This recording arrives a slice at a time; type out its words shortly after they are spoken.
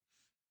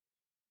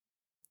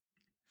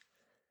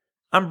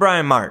I'm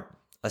Brian Martin,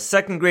 a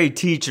second grade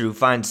teacher who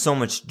finds so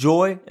much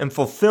joy and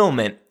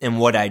fulfillment in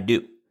what I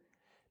do.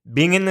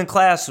 Being in the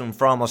classroom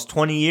for almost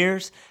 20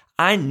 years,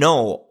 I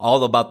know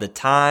all about the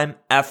time,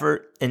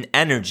 effort, and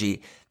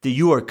energy that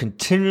you are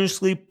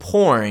continuously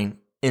pouring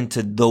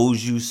into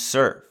those you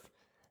serve.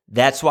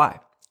 That's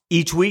why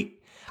each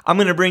week I'm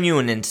going to bring you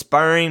an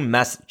inspiring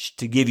message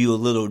to give you a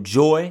little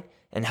joy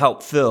and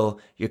help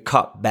fill your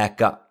cup back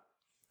up.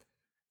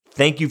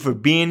 Thank you for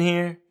being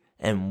here,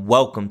 and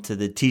welcome to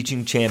the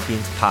Teaching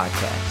Champions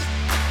Podcast.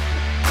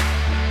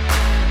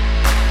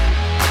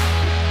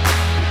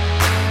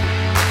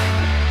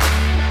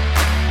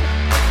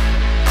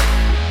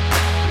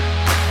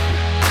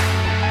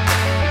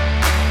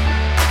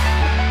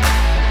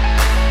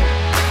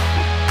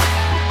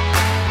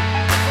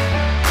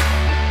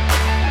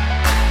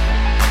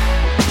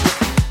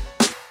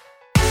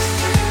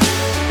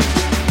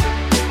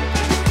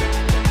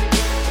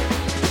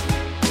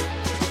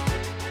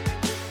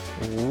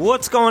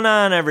 What's going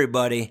on,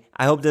 everybody?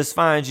 I hope this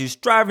finds you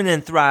striving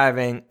and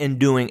thriving and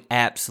doing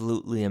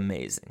absolutely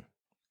amazing.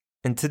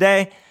 And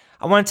today,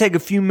 I want to take a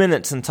few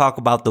minutes and talk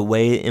about the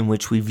way in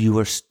which we view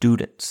our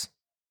students,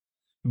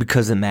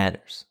 because it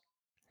matters.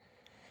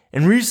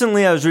 And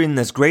recently, I was reading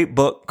this great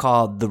book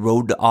called The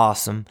Road to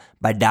Awesome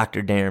by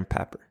Dr. Darrin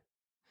Pepper.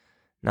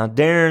 Now,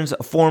 Darrin's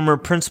a former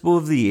Principal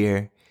of the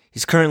Year.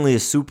 He's currently a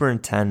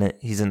superintendent.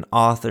 He's an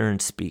author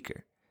and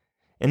speaker.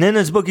 And in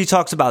his book, he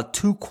talks about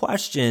 2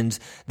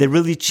 questions that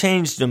really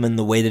changed him in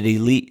the way that he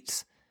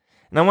leads.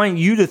 And I want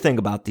you to think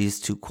about these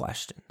 2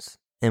 questions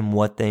and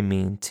what they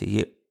mean to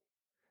you.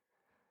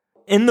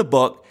 In the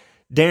book,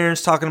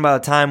 Darrin's talking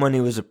about a time when he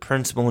was a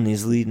principal and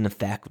he's leading a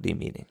faculty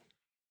meeting.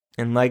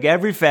 And like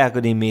every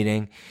faculty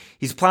meeting,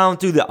 he's plowing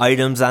through the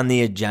items on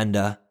the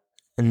agenda,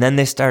 and then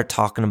they start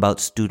talking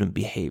about student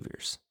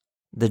behaviors,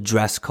 the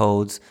dress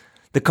codes,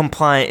 the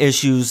compliant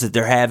issues that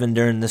they're having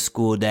during the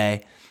school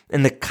day,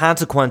 and the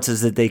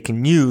consequences that they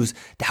can use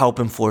to help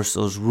enforce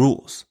those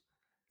rules.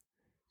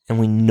 And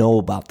we know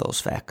about those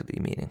faculty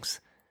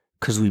meetings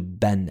because we've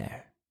been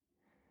there.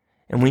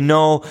 And we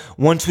know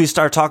once we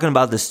start talking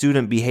about the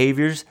student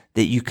behaviors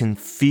that you can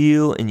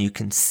feel and you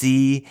can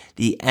see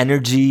the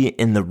energy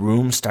in the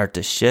room start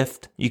to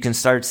shift. You can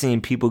start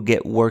seeing people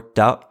get worked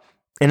up.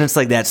 And it's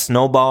like that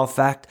snowball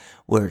effect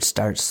where it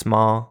starts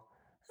small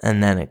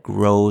and then it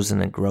grows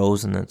and it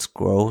grows and it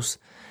grows.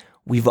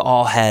 We've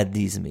all had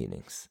these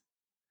meetings.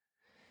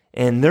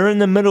 And they're in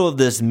the middle of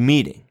this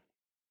meeting.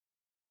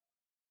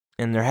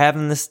 And they're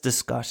having this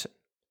discussion.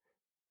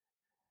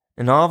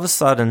 And all of a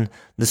sudden,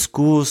 the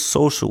school's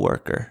social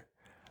worker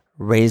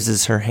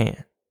raises her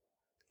hand.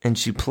 And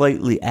she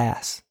politely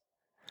asks,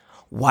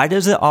 "Why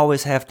does it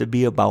always have to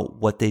be about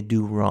what they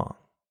do wrong?"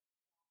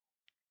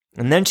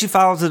 And then she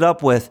follows it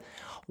up with,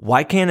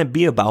 "Why can't it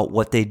be about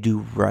what they do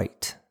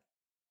right?"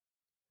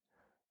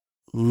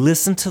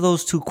 Listen to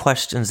those 2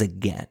 questions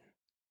again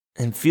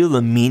and feel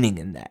the meaning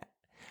in that.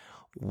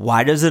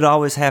 Why does it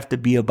always have to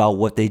be about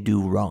what they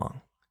do wrong?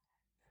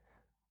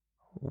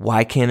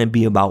 Why can't it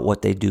be about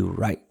what they do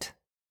right?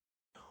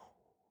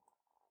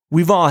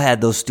 We've all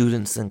had those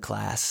students in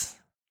class,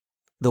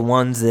 the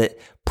ones that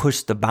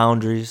push the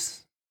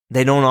boundaries.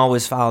 They don't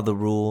always follow the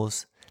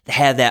rules. They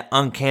have that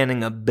uncanny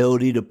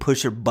ability to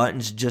push your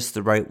buttons just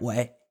the right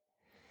way.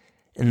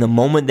 And the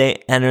moment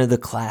they enter the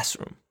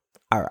classroom,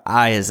 our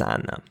eye is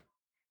on them.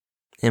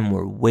 And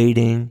we're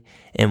waiting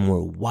and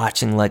we're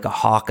watching like a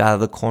hawk out of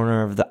the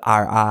corner of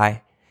our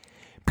eye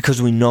because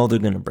we know they're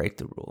going to break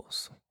the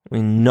rules.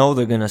 We know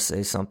they're going to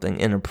say something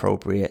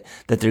inappropriate,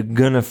 that they're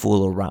going to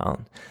fool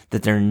around,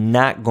 that they're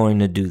not going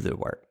to do their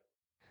work.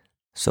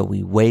 So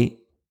we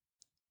wait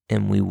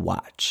and we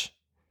watch.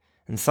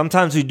 And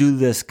sometimes we do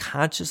this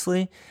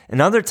consciously,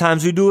 and other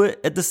times we do it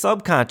at the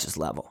subconscious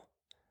level.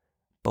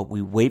 But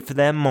we wait for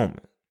that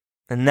moment.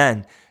 And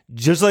then,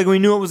 just like we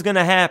knew it was going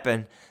to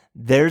happen,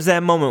 there's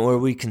that moment where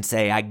we can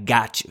say, "I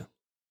got you."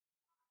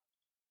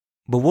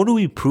 But what do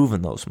we prove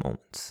in those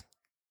moments?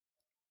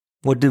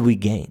 What did we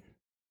gain?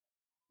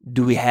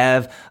 Do we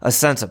have a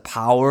sense of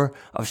power,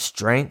 of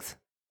strength?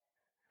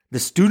 The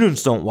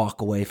students don't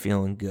walk away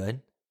feeling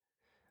good.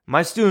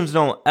 My students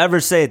don't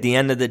ever say at the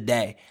end of the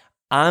day,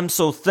 "I'm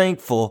so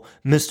thankful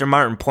Mr.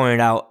 Martin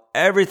pointed out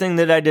everything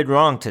that I did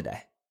wrong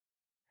today.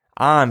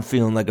 I'm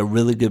feeling like a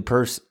really good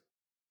person."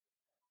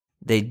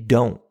 They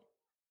don't.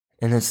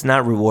 And it's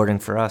not rewarding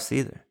for us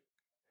either.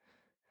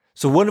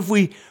 So what if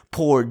we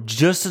pour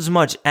just as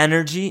much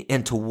energy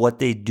into what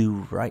they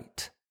do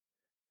right?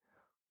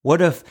 What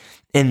if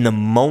in the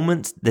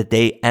moments that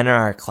they enter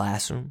our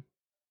classroom,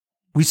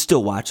 we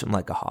still watch them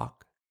like a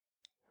hawk?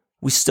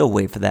 We still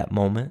wait for that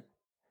moment.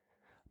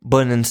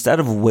 But instead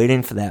of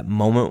waiting for that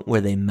moment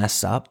where they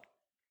mess up,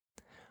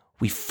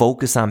 we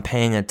focus on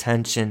paying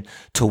attention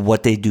to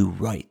what they do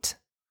right.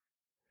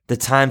 The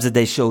times that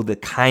they show the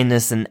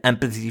kindness and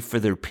empathy for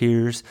their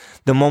peers,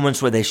 the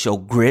moments where they show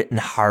grit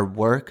and hard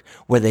work,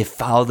 where they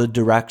follow the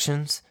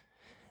directions.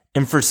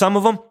 And for some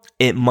of them,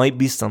 it might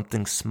be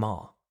something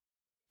small.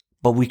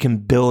 but we can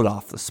build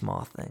off the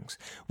small things.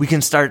 We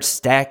can start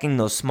stacking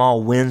those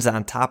small wins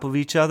on top of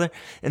each other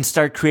and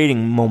start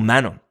creating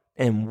momentum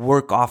and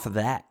work off of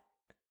that.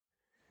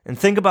 And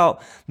think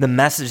about the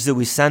message that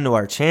we send to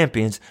our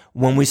champions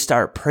when we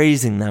start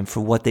praising them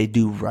for what they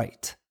do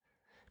right.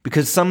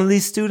 Because some of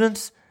these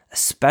students,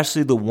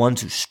 especially the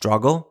ones who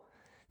struggle,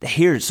 they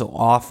hear it so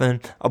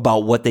often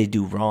about what they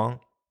do wrong.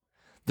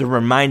 They're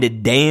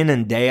reminded day in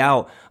and day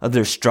out of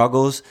their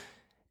struggles.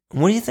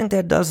 What do you think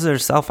that does to their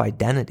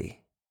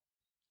self-identity?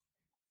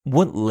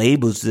 What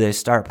labels do they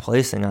start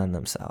placing on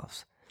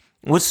themselves?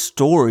 What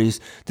stories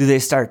do they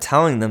start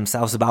telling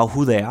themselves about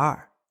who they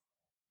are?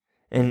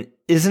 And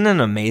isn't it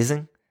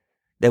amazing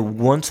that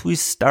once we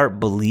start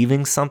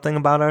believing something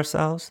about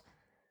ourselves,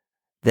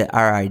 that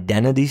our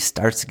identity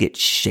starts to get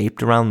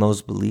shaped around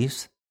those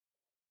beliefs?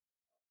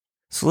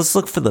 So let's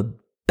look for the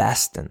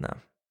best in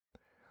them.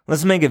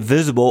 Let's make it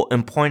visible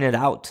and point it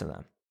out to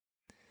them.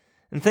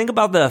 And think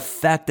about the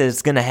effect that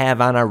it's going to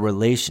have on our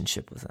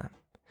relationship with them.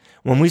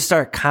 When we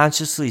start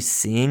consciously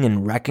seeing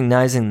and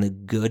recognizing the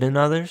good in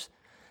others,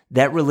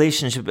 that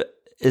relationship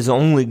is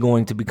only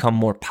going to become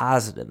more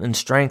positive and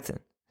strengthened.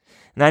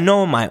 And I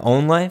know in my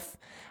own life,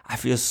 I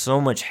feel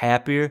so much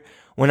happier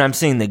when I'm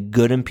seeing the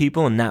good in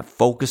people and not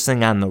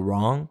focusing on the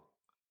wrong.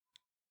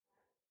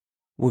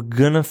 We're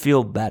going to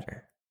feel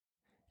better.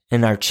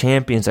 And our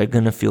champions are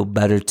going to feel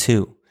better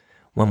too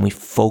when we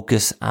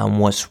focus on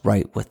what's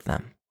right with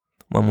them,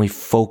 when we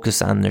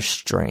focus on their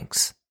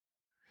strengths.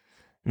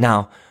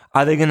 Now,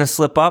 are they going to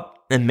slip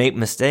up and make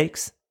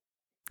mistakes?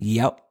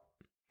 Yep.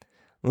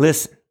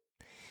 Listen,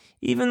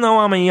 even though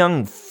I'm a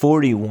young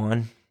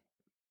 41,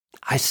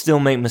 I still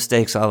make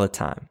mistakes all the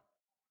time.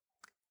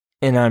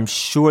 And I'm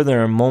sure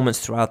there are moments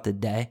throughout the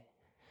day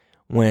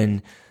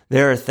when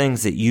there are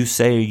things that you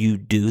say or you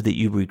do that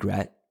you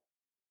regret.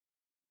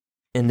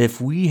 And if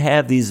we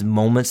have these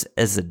moments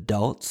as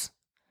adults,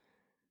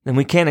 then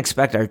we can't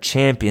expect our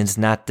champions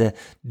not to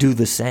do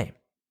the same.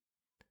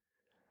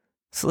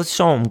 So let's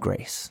show them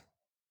grace.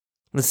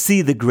 Let's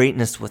see the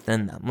greatness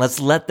within them. Let's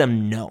let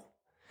them know.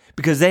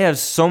 Because they have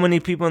so many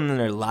people in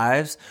their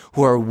lives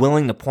who are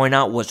willing to point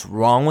out what's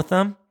wrong with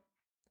them.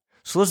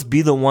 So let's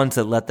be the ones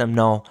that let them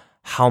know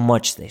how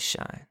much they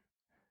shine,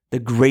 the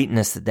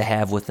greatness that they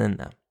have within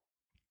them.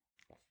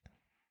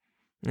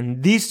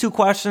 And these two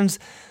questions,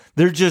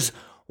 they're just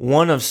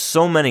one of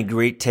so many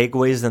great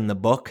takeaways in the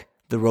book,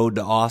 The Road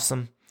to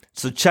Awesome.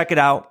 So check it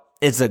out.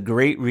 It's a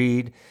great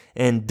read.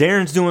 And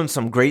Darren's doing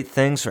some great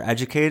things for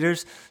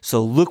educators.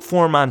 So look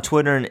for him on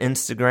Twitter and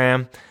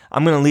Instagram.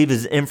 I'm going to leave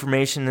his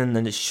information in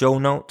the show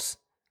notes.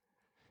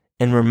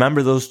 And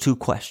remember those two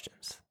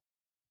questions.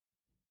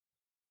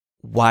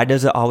 Why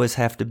does it always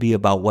have to be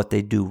about what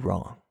they do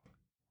wrong?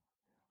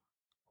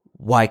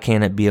 Why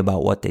can't it be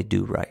about what they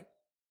do right?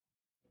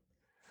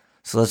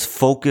 So let's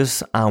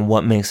focus on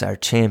what makes our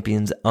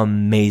champions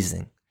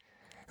amazing.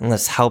 And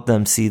let's help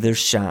them see their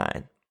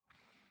shine.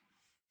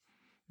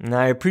 And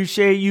I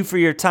appreciate you for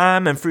your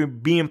time and for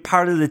being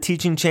part of the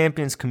Teaching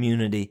Champions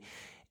community.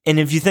 And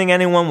if you think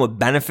anyone would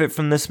benefit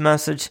from this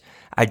message,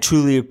 I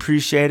truly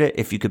appreciate it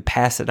if you could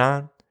pass it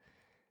on.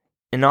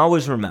 And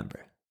always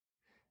remember,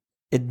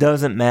 it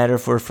doesn't matter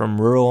if we're from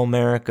rural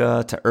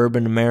America to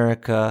urban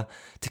America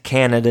to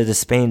Canada to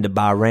Spain to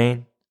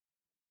Bahrain.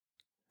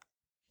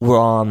 We're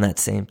all on that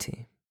same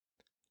team.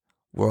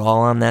 We're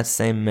all on that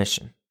same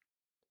mission.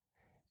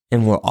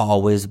 And we're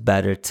always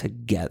better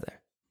together.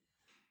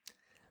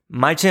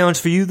 My challenge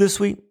for you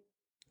this week,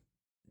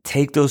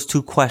 take those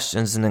two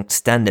questions and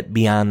extend it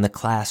beyond the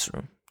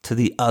classroom to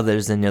the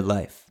others in your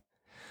life.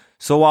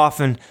 So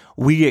often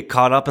we get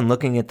caught up in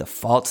looking at the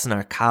faults in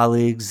our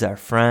colleagues, our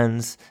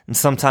friends, and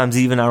sometimes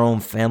even our own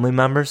family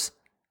members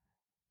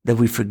that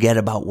we forget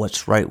about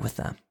what's right with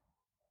them.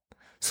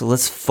 So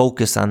let's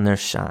focus on their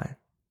shine.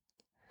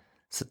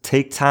 So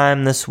take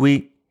time this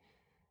week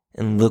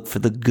and look for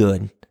the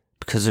good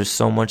because there's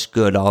so much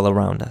good all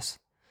around us.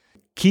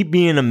 Keep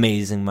being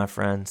amazing, my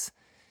friends.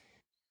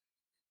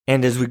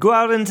 And as we go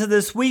out into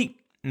this week,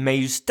 may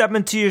you step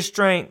into your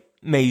strength,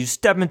 may you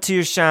step into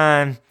your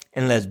shine,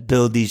 and let's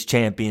build these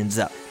champions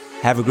up.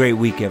 Have a great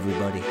week,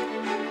 everybody.